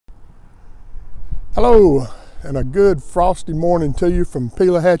Hello, and a good frosty morning to you from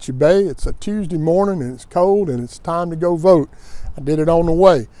Pelahatchie Bay. It's a Tuesday morning and it's cold and it's time to go vote. I did it on the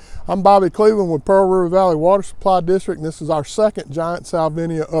way. I'm Bobby Cleveland with Pearl River Valley Water Supply District, and this is our second Giant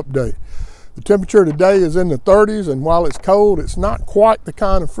Salvinia update. The temperature today is in the 30s, and while it's cold, it's not quite the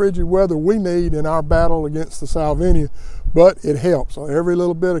kind of frigid weather we need in our battle against the Salvinia, but it helps. Every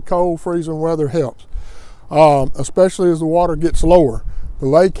little bit of cold, freezing weather helps, especially as the water gets lower. The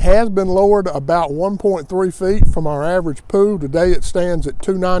lake has been lowered about 1.3 feet from our average pool. Today it stands at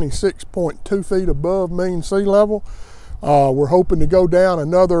 296.2 feet above mean sea level. We're hoping to go down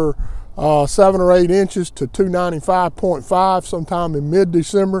another 7 or 8 inches to 295.5 sometime in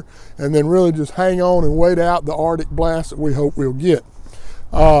mid-December, and then really just hang on and wait out the Arctic blast that we hope we'll get.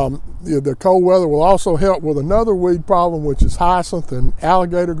 The cold weather will also help with another weed problem, which is hyacinth and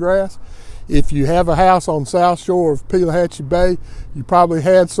alligator grass. If you have a house on south shore of Pelahatchie Bay, you probably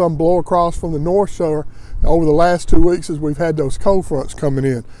had some blow across from the north shore over the last 2 weeks as we've had those cold fronts coming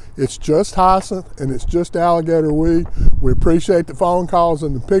in. It's just hyacinth and it's just alligator weed. We appreciate the phone calls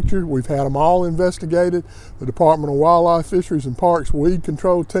and the pictures. We've had them all investigated. The Department of Wildlife, Fisheries and Parks weed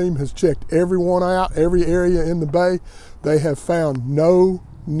control team has checked every one out, every area in the bay. They have found no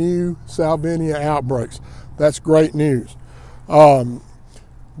new Salvinia outbreaks. That's great news.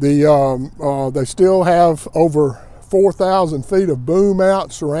 They still have over 4,000 feet of boom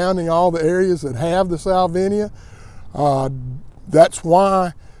out surrounding all the areas that have the Salvinia. That's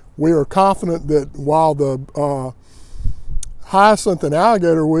why we are confident that while the hyacinth and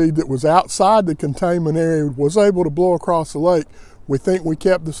alligator weed that was outside the containment area was able to blow across the lake, we think we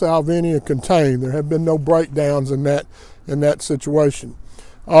kept the Salvinia contained. There have been no breakdowns in that situation.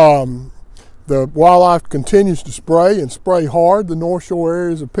 The wildlife continues to spray hard the North Shore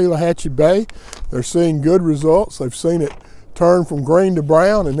areas of Pelahatchie Bay. They're seeing good results. They've seen it turn from green to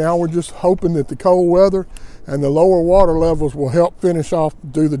brown, and now we're just hoping that the cold weather and the lower water levels will help finish off,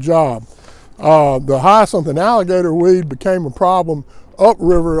 do the job. The hyacinth and alligator weed became a problem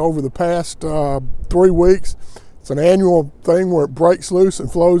upriver over the past 3 weeks. It's an annual thing where it breaks loose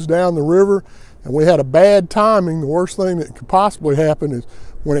and flows down the river, and we had a bad timing. The worst thing that could possibly happen is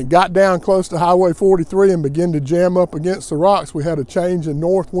when it got down close to Highway 43 and began to jam up against the rocks, we had a change in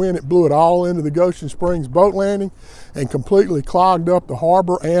north wind. It blew it all into the Goshen Springs boat landing and completely clogged up the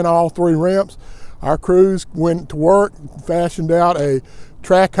harbor and all 3 ramps. Our crews went to work, fashioned out a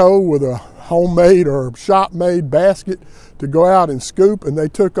track hoe with a homemade or shop-made basket to go out and scoop, and they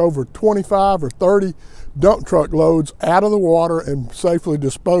took over 25 or 30 dump truck loads out of the water and safely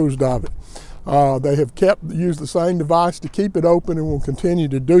disposed of it. They have used the same device to keep it open and will continue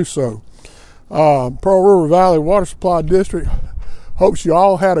to do so. Pearl River Valley Water Supply District hopes you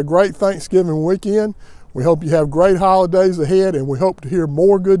all had a great Thanksgiving weekend. We hope you have great holidays ahead, and we hope to hear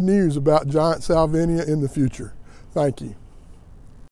more good news about Giant Salvinia in the future. Thank you.